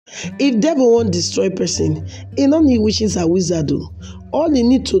If devil wan destroy person, e no need witches and wizard o. All e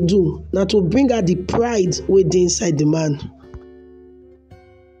need to do na to bring out the pride wey dey inside the man.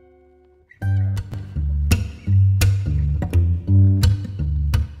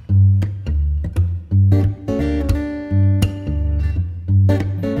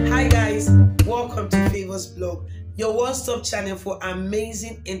 Hi guys, welcome to Favors Blog, your one-stop channel for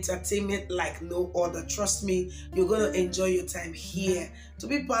amazing entertainment like no other. Trust me, you're going to enjoy your time here. To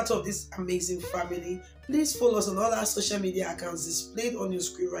be part of this amazing family, please follow us on all our social media accounts displayed on your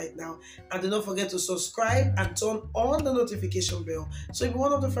screen right now. And do not forget to subscribe and turn on the notification bell so you'll be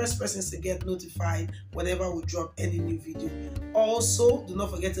one of the first persons to get notified whenever we drop any new video. Also, do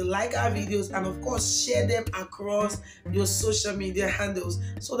not forget to like our videos and of course share them across your social media handles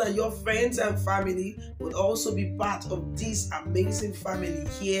so that your friends and family will also be part of this amazing family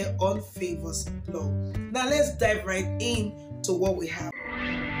here on Favors Blog. Now let's dive right in to what we have.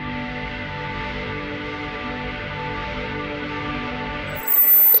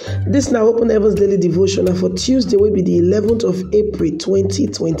 This now Open Heavens Daily Devotional for Tuesday will be the 11th of April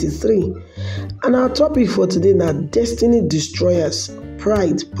 2023. And our topic for today now, Destiny Destroyers,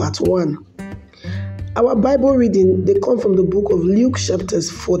 Pride, Part 1. Our Bible reading, they come from the book of Luke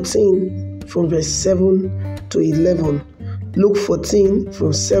chapters 14 from verse 7 to 11. Luke 14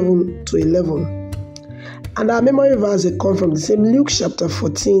 from 7 to 11. And our memory verse they come from the same Luke chapter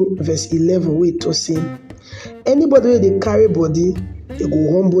 14 verse 11 wey to say, anybody wey dey carry body, they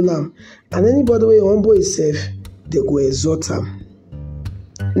go humble am, and anybody wey humble himself, they go exalt am.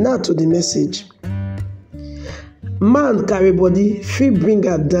 Now to the message. Man carry body fit bring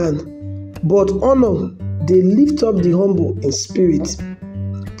her down, but honor dey lift up the humble in spirit.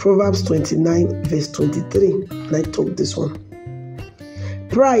 Proverbs 29 verse 23. I talk this one.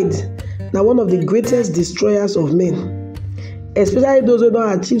 Pride now one of the greatest destroyers of men, especially those who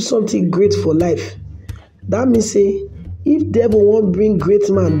don't achieve something great for life. That means say, if devil won't bring great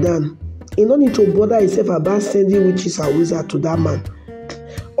man down, he no need to bother himself about sending witches and wizards to that man.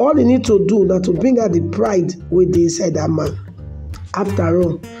 All he need to do now to bring out the pride with the inside that man. After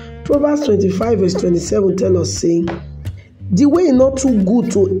all, Proverbs 25 verse 27 tell us saying, the way e not too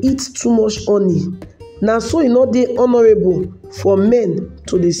good to eat too much honey, now so e not dey honorable for men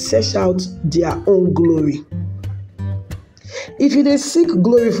to dey search out their own glory. If you dey seek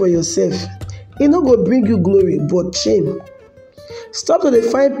glory for yourself, e no go bring you glory but shame. Stop to dey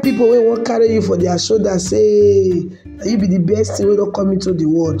find people wey wan carry you for their shoulder say na you be the best thing wey don come into the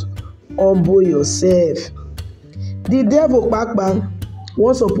world. Humble yourself. The devil kpakpa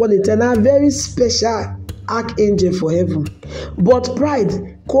once upon a time na very special archangel for heaven, but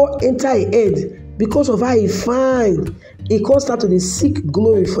pride come enter him head because of how he fine. He come start to dey seek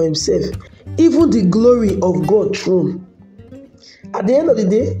glory for himself, even the glory of God throne. At the end of the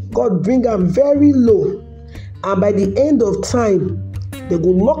day, God bring am very low, and by the end of time, they go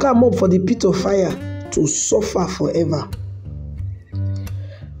lock am up for the pit of fire to suffer forever.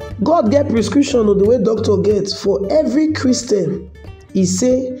 God get prescription of the way doctor gets for every Christian. He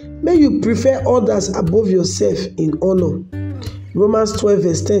say, may you prefer others above yourself in honor. Romans 12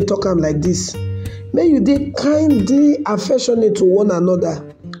 verse 10 talk am like this. May you dey kindly affectionate to one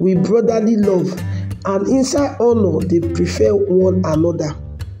another with brotherly love, and inside honor they prefer one another.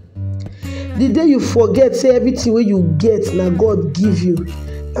 The day you forget say everything wey you get na God give you,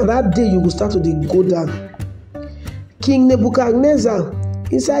 and that day you go start to dey go down. King Nebuchadnezzar,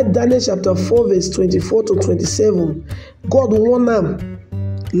 inside Daniel chapter 4 verse 24 to 27, God warn am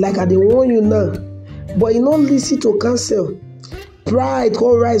like I dey warn you now, but he no listen to counsel. Pride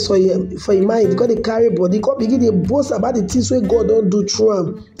come rise for him mind because they carry body, come begin dey boast about the things wey God don do through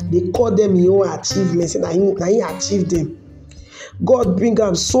am. They call them him own achievements, and na him achieve them. God bring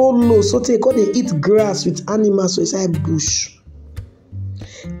am so low so tey come dey eat grass with animals for inside bush.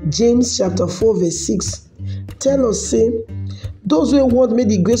 James chapter 4 verse 6 tell us say, those wey want make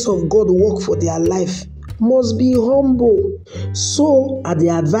the grace of God work for their life must be humble. So I dey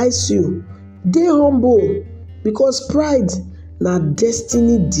advise you, dey humble, because pride na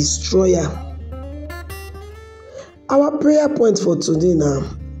destiny destroyer. Our prayer point for today now,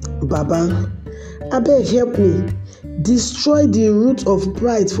 Baba, abeg help me destroy the root of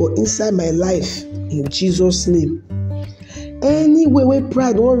pride for inside my life in Jesus' name. Any way wey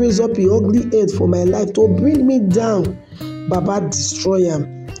pride wan raise up a ugly head for my life to bring me down, Baba, destroy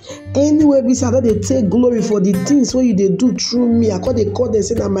am. Anywhere be say I don dey take glory for the things wey you dey do through me, I come dey call them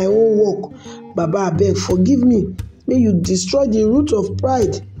say na my own work. Baba, abeg forgive me. May you destroy the root of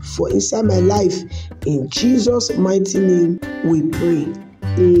pride for inside my life. In Jesus' mighty name we pray.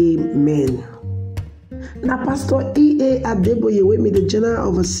 Amen. Now, Pastor E.A. Adeboye, wey be the General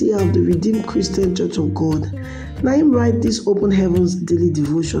Overseer of the Redeemed Christian Church of God, now him write this Open Heavens daily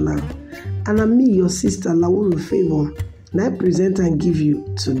devotional. And I'm me, your sister, Lawulu Favor, now I present and give you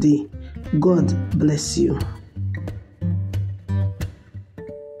today. God bless you.